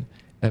broken.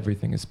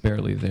 Everything is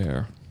barely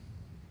there.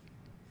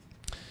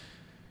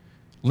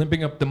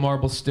 Limping up the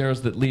marble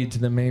stairs that lead to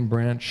the main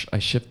branch, I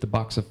shift the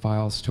box of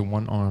files to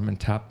one arm and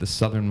tap the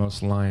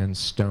southernmost lion's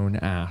stone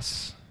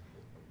ass.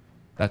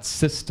 That's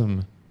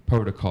system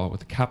protocol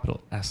with a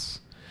capital S.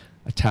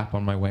 A tap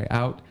on my way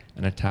out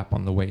and a tap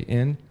on the way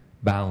in.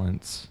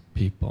 Balance,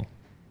 people.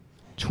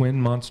 Twin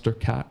monster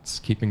cats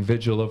keeping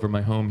vigil over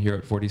my home here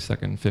at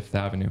 42nd and 5th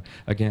Avenue.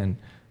 Again,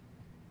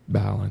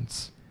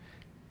 balance.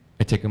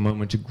 I take a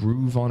moment to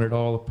groove on it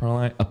all,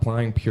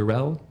 applying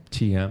Purell,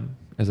 TM,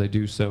 as I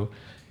do so.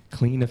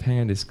 Clean of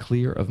hand is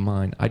clear of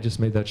mind. I just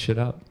made that shit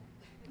up.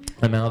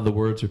 I'm out of the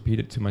words, repeat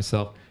it to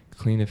myself.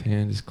 Clean of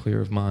hand is clear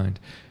of mind.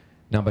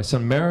 Now, by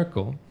some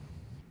miracle,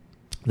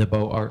 the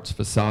Beaux Arts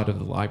facade of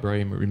the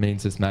library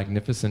remains as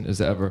magnificent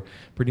as ever,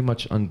 pretty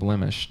much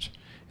unblemished.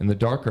 In the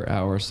darker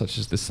hours, such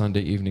as the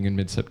Sunday evening in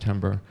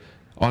mid-September,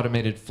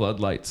 automated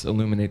floodlights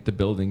illuminate the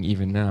building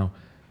even now.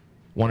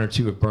 One or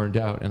two have burned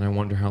out, and I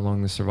wonder how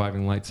long the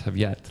surviving lights have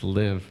yet to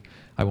live.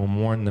 I will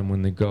mourn them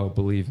when they go,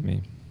 believe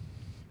me.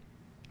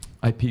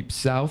 I peep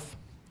south.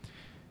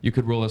 You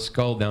could roll a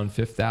skull down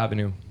 5th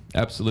Avenue.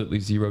 Absolutely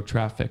zero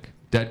traffic.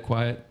 Dead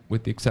quiet,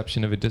 with the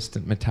exception of a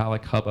distant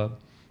metallic hubbub.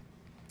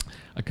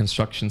 A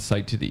construction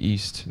site to the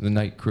east, the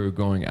night crew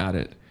going at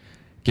it.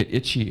 Get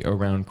itchy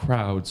around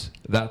crowds.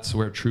 That's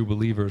where true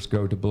believers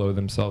go to blow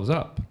themselves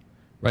up.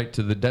 Right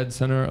to the dead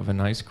center of a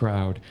nice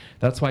crowd.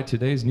 That's why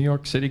today's New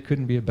York City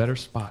couldn't be a better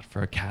spot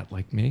for a cat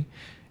like me.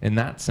 In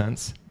that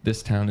sense,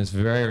 this town is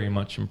very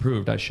much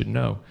improved, I should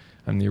know.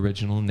 I'm the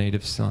original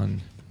native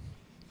son.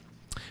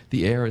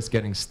 The air is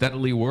getting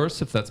steadily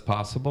worse, if that's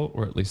possible,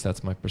 or at least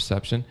that's my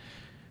perception.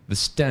 The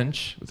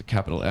stench, with a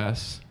capital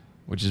S,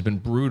 which has been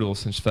brutal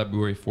since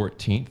February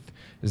 14th,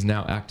 is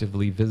now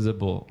actively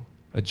visible.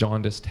 A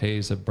jaundiced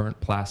haze of burnt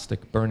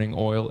plastic, burning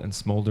oil, and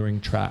smoldering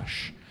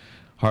trash.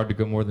 Hard to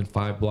go more than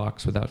 5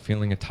 blocks without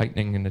feeling a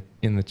tightening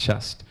in the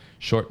chest.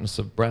 Shortness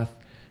of breath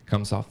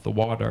comes off the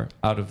water,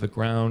 out of the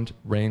ground,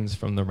 rains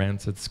from the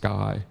rancid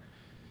sky.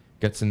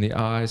 Gets in the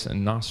eyes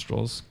and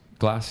nostrils,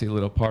 glassy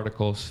little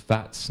particles,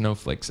 fat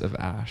snowflakes of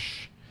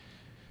ash.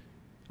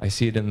 I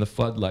see it in the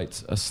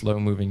floodlights, a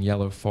slow-moving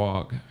yellow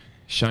fog.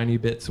 Shiny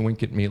bits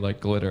wink at me like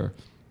glitter.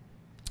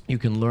 You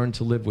can learn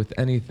to live with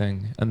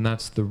anything, and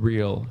that's the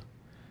real.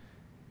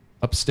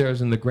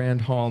 Upstairs in the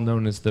grand hall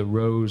known as the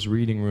Rose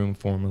Reading Room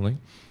formerly,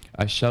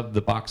 I shoved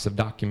the box of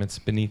documents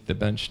beneath the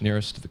bench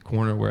nearest to the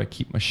corner where I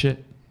keep my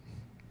shit.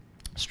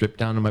 Strip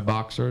down to my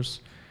boxers,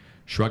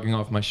 shrugging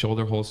off my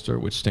shoulder holster,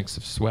 which stinks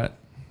of sweat.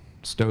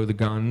 Stow the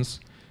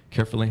guns.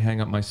 Carefully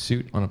hang up my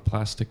suit on a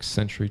plastic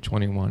Century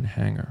 21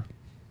 hanger.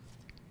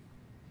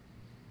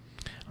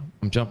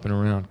 I'm jumping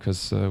around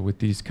because with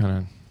these kind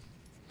of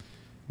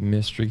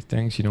mystery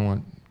things, I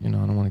don't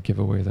want to give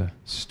away the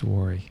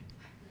story.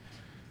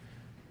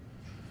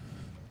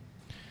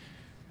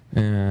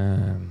 Let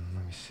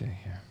me see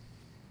here.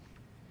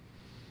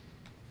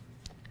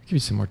 Give you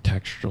some more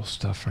textural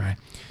stuff, right?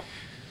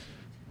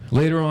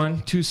 Later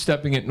on,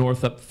 two-stepping it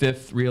north up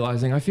 5th,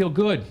 realizing I feel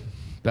good.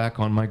 Back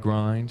on my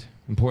grind.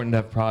 Important to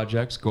have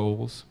projects,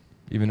 goals,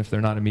 even if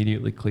they're not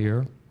immediately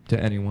clear to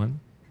anyone.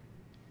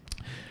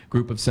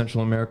 Group of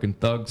Central American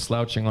thugs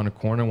slouching on a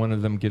corner. One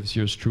of them gives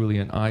yours truly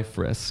an eye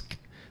frisk,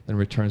 then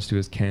returns to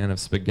his can of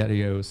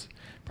SpaghettiOs,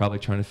 probably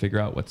trying to figure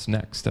out what's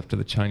next after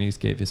the Chinese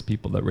gave his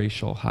people the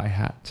racial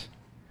hi-hat.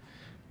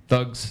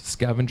 Thugs,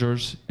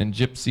 scavengers, and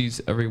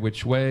gypsies every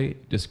which way,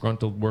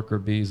 disgruntled worker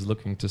bees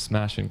looking to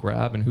smash and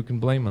grab, and who can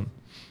blame them?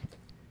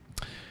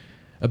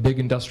 A big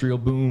industrial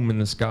boom in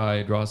the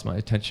sky draws my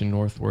attention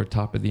northward,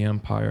 top of the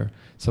empire.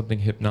 Something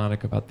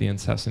hypnotic about the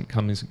incessant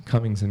comings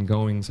and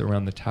goings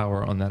around the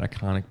tower on that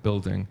iconic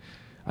building.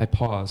 I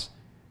pause.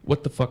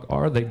 What the fuck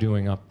are they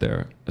doing up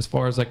there? As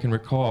far as I can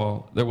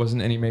recall, there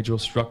wasn't any major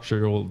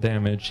structural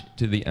damage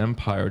to the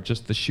empire,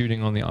 just the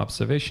shooting on the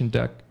observation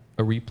deck,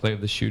 a replay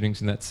of the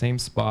shootings in that same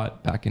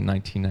spot back in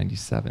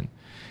 1997.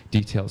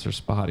 Details are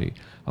spotty.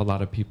 A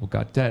lot of people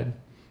got dead.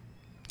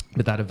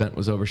 But that event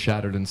was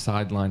overshadowed and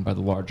sidelined by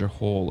the larger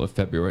whole of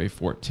February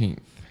 14th.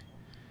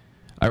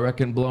 I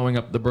reckon blowing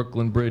up the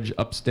Brooklyn Bridge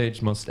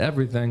upstaged most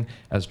everything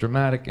as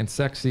dramatic and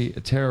sexy a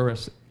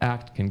terrorist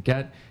act can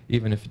get,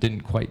 even if it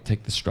didn't quite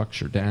take the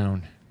structure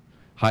down.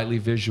 Highly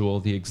visual,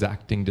 the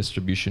exacting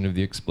distribution of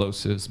the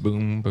explosives,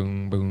 boom,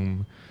 boom,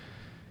 boom.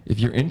 If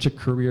you're into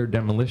career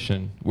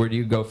demolition, where do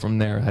you go from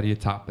there? How do you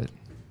top it?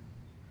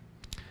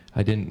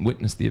 I didn't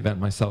witness the event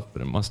myself,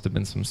 but it must have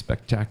been some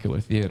spectacular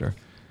theater.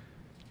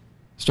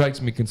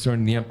 Strikes me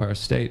concerning the Empire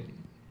State.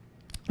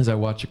 As I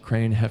watch a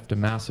crane heft a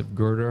massive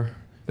girder,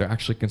 they're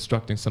actually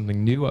constructing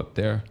something new up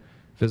there,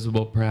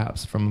 visible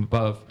perhaps from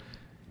above,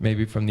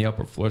 maybe from the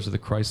upper floors of the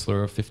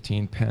Chrysler or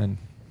 15 Penn.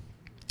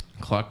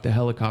 Clock the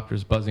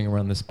helicopters buzzing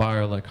around the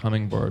spire like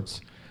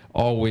hummingbirds,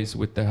 always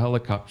with the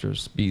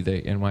helicopters, be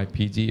they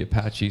NYPD,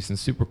 Apaches, and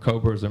Super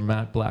Cobras or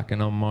matte black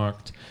and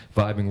unmarked,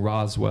 vibing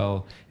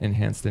Roswell,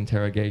 enhanced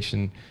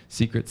interrogation,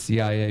 secret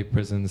CIA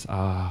prisons.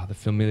 Ah, the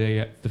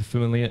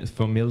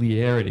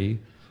familiarity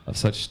of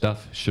such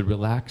stuff should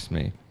relax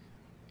me.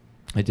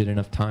 I did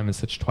enough time in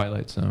such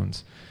twilight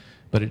zones,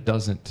 but it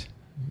doesn't.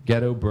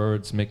 Ghetto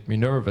birds make me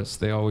nervous.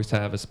 They always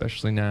have,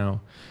 especially now.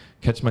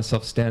 Catch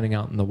myself standing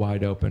out in the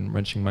wide open,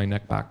 wrenching my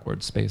neck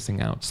backwards,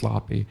 spacing out,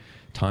 sloppy.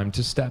 Time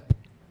to step.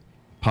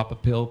 Pop a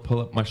pill, pull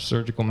up my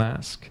surgical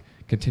mask.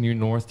 Continue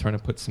north, trying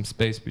to put some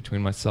space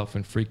between myself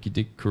and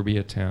freaky-deak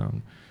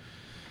Koreatown.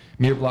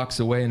 Mere blocks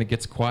away, and it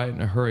gets quiet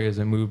in a hurry as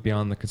I move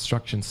beyond the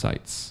construction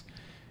sites.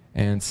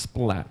 And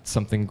splat,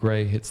 something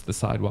gray hits the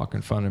sidewalk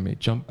in front of me.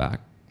 Jump back.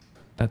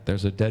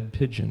 There's a dead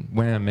pigeon.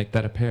 Wham, make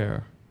that a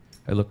pair.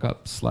 I look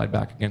up, slide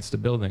back against a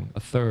building. A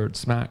third,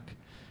 smack.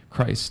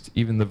 Christ,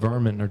 even the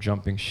vermin are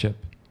jumping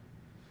ship.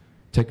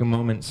 Take a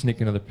moment,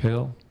 sneak another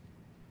pill.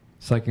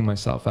 Psyching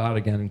myself out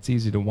again. It's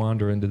easy to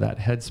wander into that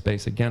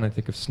headspace. Again, I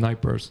think of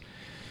snipers.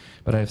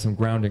 But I have some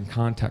grounding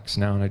context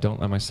now, and I don't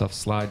let myself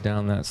slide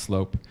down that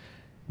slope.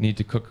 Need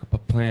to cook up a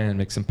plan,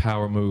 make some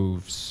power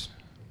moves.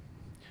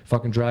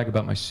 Fucking drag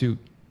about my suit.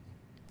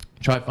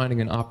 Try finding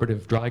an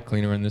operative dry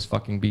cleaner in this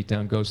fucking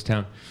beatdown ghost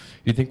town.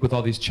 You think with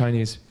all these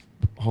Chinese...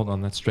 Hold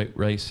on, that's straight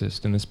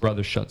racist, and this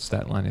brother shuts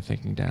that line of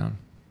thinking down.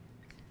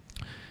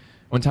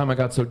 One time I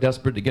got so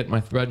desperate to get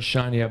my threads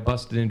shiny, I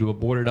busted into a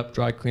boarded up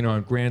dry cleaner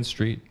on Grand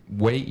Street,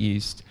 way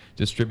east,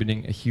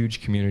 distributing a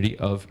huge community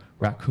of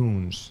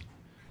raccoons.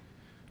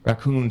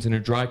 Raccoons in a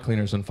dry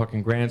cleaners on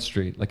fucking Grand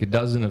Street, like a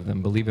dozen of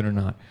them, believe it or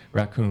not.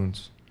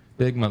 Raccoons.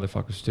 Big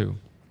motherfuckers too.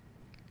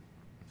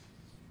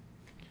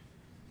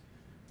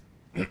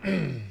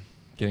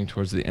 Getting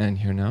towards the end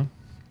here now.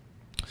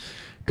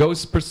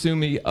 Ghosts pursue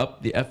me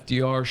up the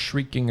FDR,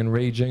 shrieking and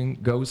raging,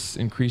 ghosts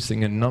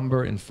increasing in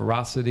number and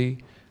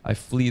ferocity. I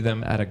flee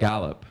them at a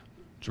gallop.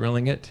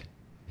 Drilling it,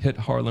 hit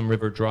Harlem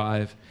River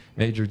Drive,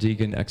 Major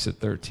Deegan, exit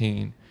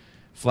 13.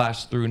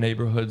 Flash through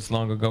neighborhoods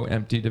long ago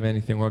emptied of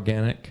anything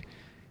organic.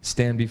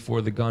 Stand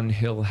before the Gun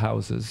Hill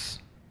houses.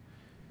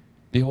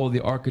 Behold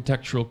the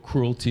architectural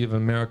cruelty of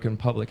American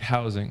public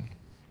housing.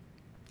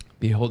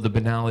 Behold the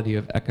banality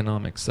of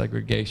economic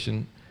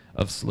segregation,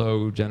 of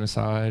slow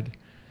genocide.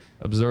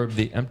 Observe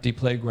the empty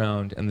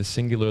playground and the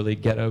singularly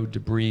ghetto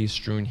debris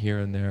strewn here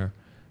and there.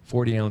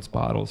 40-ounce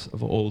bottles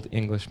of old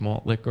English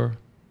malt liquor,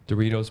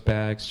 Doritos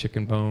bags,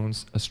 chicken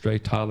bones, a stray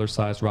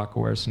toddler-sized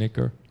Rockaware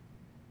sneaker.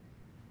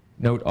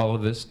 Note all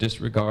of this,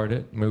 disregard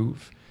it,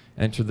 move,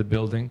 enter the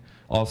building.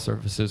 All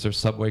surfaces are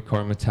subway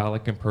car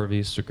metallic,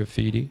 impervious to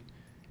graffiti.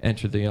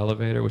 Enter the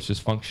elevator, which is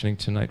functioning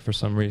tonight for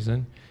some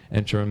reason.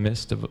 Enter a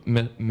mist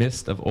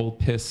of old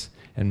piss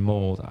and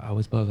mold. I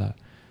always love that.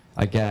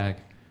 I gag.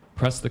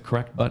 Press the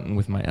correct button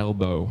with my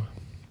elbow.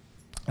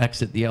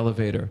 Exit the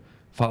elevator.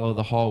 Follow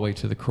the hallway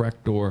to the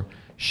correct door.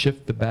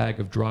 Shift the bag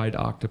of dried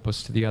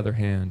octopus to the other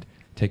hand.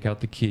 Take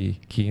out the key.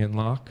 Key and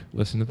lock.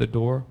 Listen to the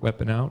door.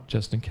 Weapon out,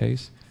 just in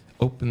case.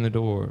 Open the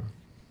door.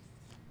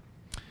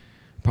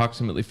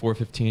 Approximately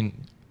 4:15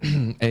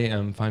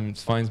 a.m.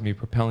 finds me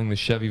propelling the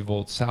Chevy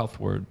Volt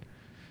southward.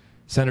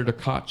 Senator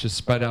Koch is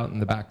spread out in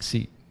the back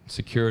seat,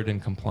 secured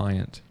and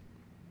compliant.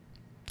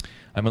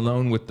 I'm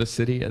alone with the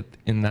city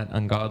in that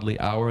ungodly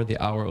hour,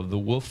 the hour of the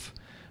wolf,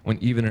 when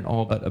even an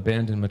all but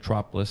abandoned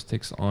metropolis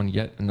takes on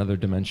yet another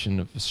dimension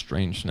of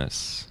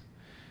strangeness.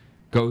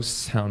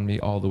 Ghosts hound me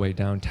all the way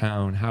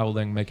downtown,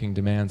 howling, making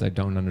demands I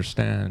don't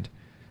understand.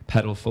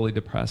 Pedal fully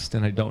depressed,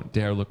 and I don't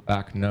dare look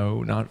back,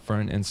 no, not for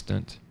an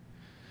instant.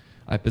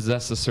 I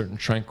possess a certain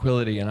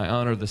tranquility, and I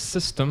honor the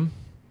system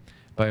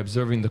by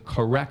observing the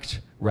correct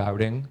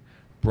routing,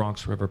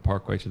 Bronx River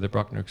Parkway to the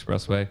Bruckner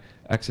Expressway,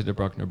 exit to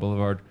Bruckner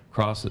Boulevard,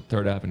 cross at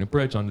 3rd Avenue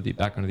Bridge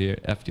back onto the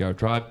FDR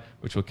Drive,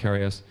 which will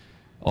carry us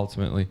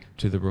ultimately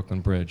to the Brooklyn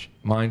Bridge.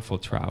 Mindful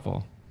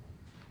travel.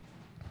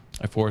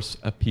 I force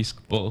a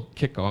peaceful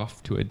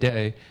kickoff to a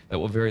day that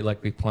will very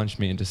likely plunge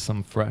me into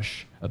some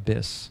fresh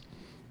abyss.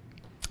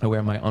 I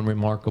wear my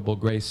unremarkable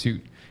gray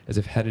suit as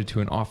if headed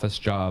to an office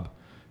job,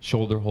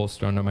 shoulder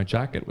holster under my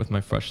jacket with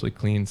my freshly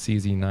clean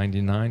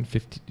CZ99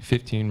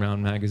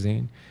 15-round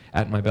magazine.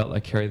 At my belt I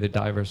carry the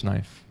diver's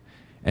knife.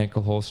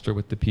 Ankle holster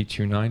with the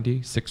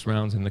P290, 6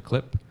 rounds in the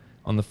clip.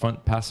 On the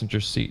front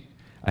passenger seat,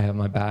 I have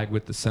my bag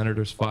with the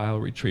senator's file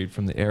retrieved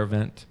from the air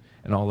vent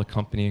and all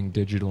accompanying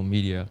digital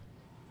media.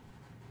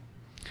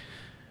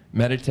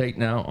 Meditate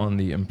now on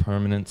the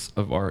impermanence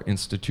of our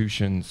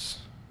institutions,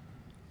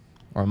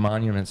 our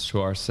monuments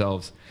to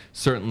ourselves.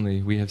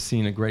 Certainly, we have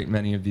seen a great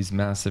many of these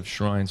massive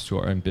shrines to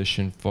our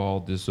ambition fall,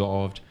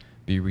 dissolved,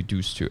 be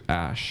reduced to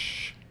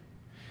ash.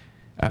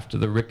 After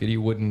the rickety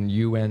wooden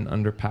UN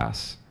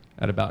underpass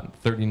at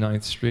about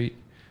 39th Street,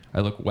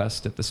 I look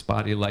west at the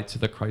spotty lights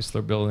of the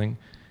Chrysler Building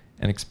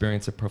and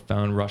experience a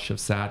profound rush of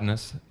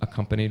sadness,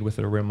 accompanied with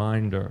a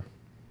reminder.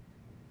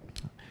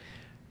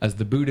 As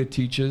the Buddha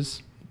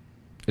teaches,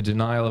 a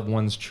denial of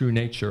one's true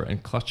nature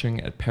and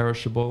clutching at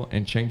perishable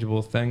and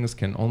changeable things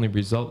can only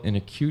result in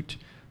acute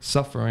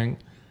suffering,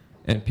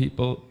 and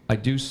people, I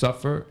do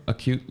suffer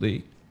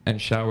acutely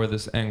and shower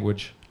this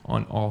anguish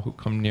on all who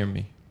come near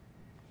me.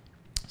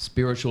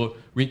 Spiritual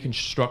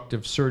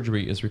reconstructive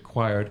surgery is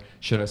required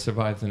should I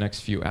survive the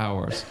next few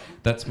hours.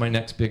 That's my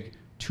next big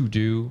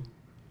to-do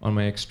on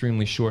my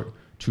extremely short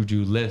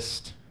to-do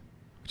list,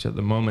 which at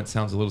the moment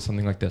sounds a little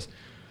something like this.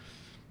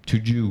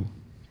 To-do.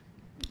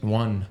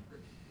 1.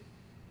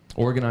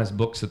 Organize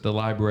books at the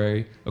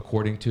library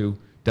according to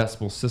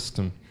decimal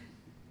system.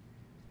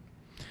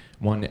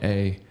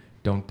 1A,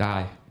 don't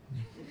die.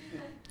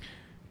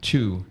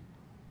 2,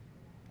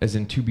 as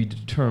in to be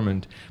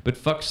determined. But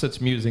fuck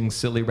such musings,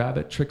 silly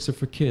rabbit. Tricks are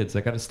for kids.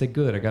 I gotta stay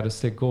good. I gotta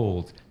stay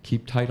gold.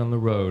 Keep tight on the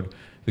road.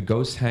 The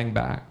ghosts hang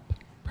back,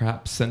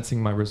 perhaps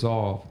sensing my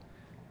resolve.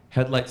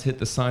 Headlights hit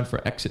the sign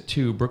for exit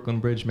 2, Brooklyn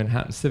Bridge,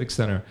 Manhattan Civic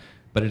Center.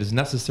 But it is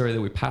necessary that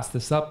we pass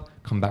this up,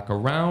 come back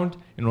around,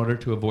 in order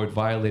to avoid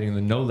violating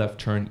the no left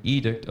turn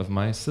edict of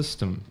my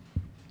system.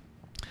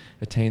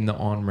 Attain the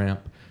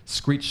on-ramp.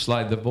 Screech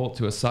slide the Volt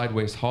to a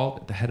sideways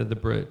halt at the head of the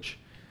bridge,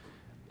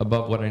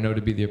 above what I know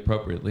to be the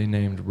appropriately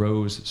named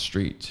Rose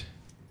Street.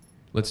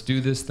 Let's do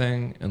this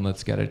thing, and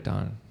let's get it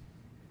done.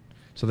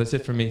 So that's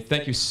it for me.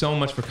 Thank you so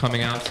much for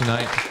coming out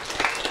tonight.